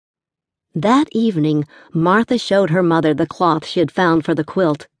That evening, Martha showed her mother the cloth she had found for the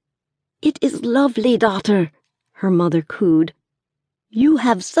quilt. "It is lovely, daughter," her mother cooed. "You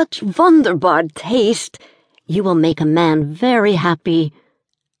have such wunderbar taste. You will make a man very happy."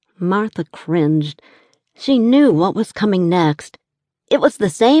 Martha cringed. She knew what was coming next. It was the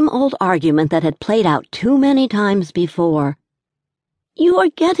same old argument that had played out too many times before. "You are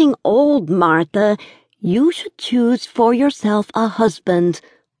getting old, Martha. You should choose for yourself a husband."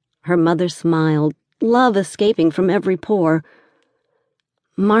 Her mother smiled, love escaping from every pore.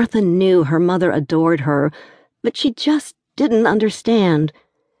 Martha knew her mother adored her, but she just didn't understand.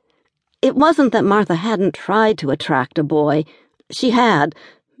 It wasn't that Martha hadn't tried to attract a boy. She had,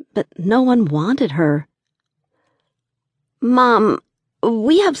 but no one wanted her. "Mom,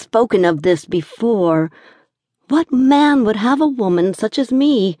 we have spoken of this before. What man would have a woman such as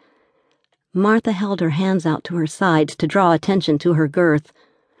me?" Martha held her hands out to her sides to draw attention to her girth.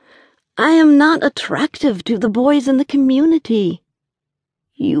 "I am not attractive to the boys in the community."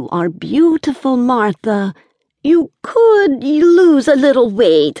 "You are beautiful, Martha. You could lose a little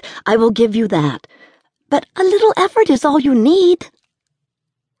weight, I will give you that. But a little effort is all you need."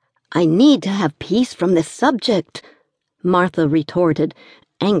 "I need to have peace from this subject," Martha retorted,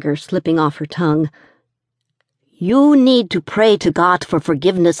 anger slipping off her tongue. "You need to pray to God for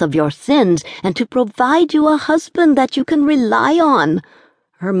forgiveness of your sins and to provide you a husband that you can rely on,"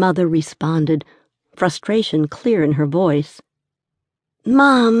 her mother responded, frustration clear in her voice.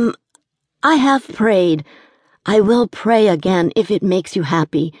 "Mom, I have prayed. I will pray again if it makes you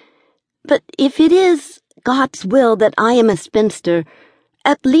happy. But if it is God's will that I am a spinster,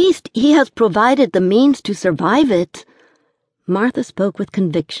 at least He has provided the means to survive it." Martha spoke with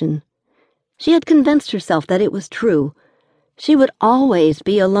conviction. She had convinced herself that it was true. She would always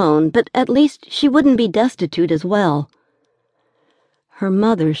be alone, but at least she wouldn't be destitute as well. Her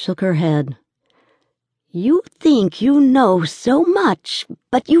mother shook her head. "You think you know so much,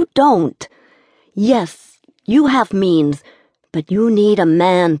 but you don't. Yes, you have means, but you need a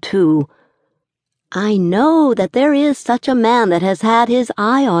man too. I know that there is such a man that has had his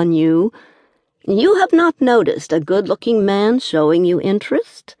eye on you. You have not noticed a good-looking man showing you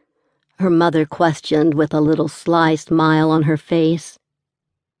interest?" her mother questioned with a little sly smile on her face.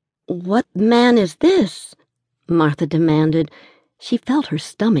 "What man is this?" Martha demanded. She felt her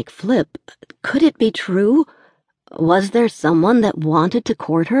stomach flip. Could it be true? Was there someone that wanted to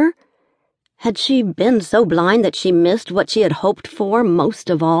court her? Had she been so blind that she missed what she had hoped for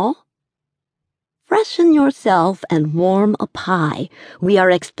most of all? "Freshen yourself and warm a pie. We are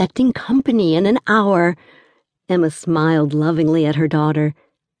expecting company in an hour." Emma smiled lovingly at her daughter.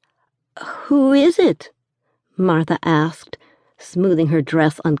 "Who is it?" Martha asked, smoothing her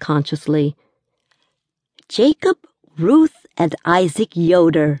dress unconsciously. "Jacob, Ruth, and Isaac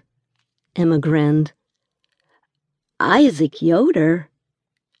Yoder." Emma grinned. "Isaac Yoder?"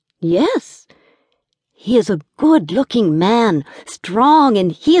 "Yes. He is a good-looking man, strong,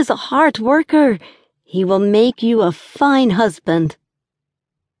 and he is a hard worker. He will make you a fine husband."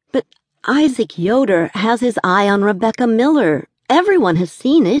 "But Isaac Yoder has his eye on Rebecca Miller. Everyone has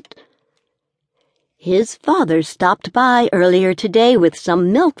seen it." "His father stopped by earlier today with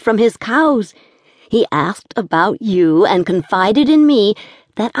some milk from his cows. He asked about you and confided in me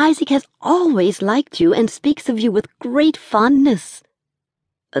that Isaac has always liked you and speaks of you with great fondness."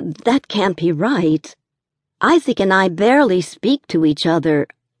 "That can't be right. Isaac and I barely speak to each other.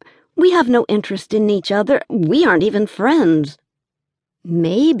 We have no interest in each other. We aren't even friends."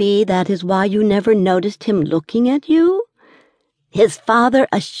 "Maybe that is why you never noticed him looking at you? His father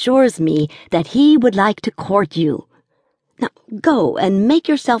assures me that he would like to court you. Now go and make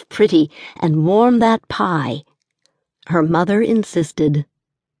yourself pretty and warm that pie," her mother insisted.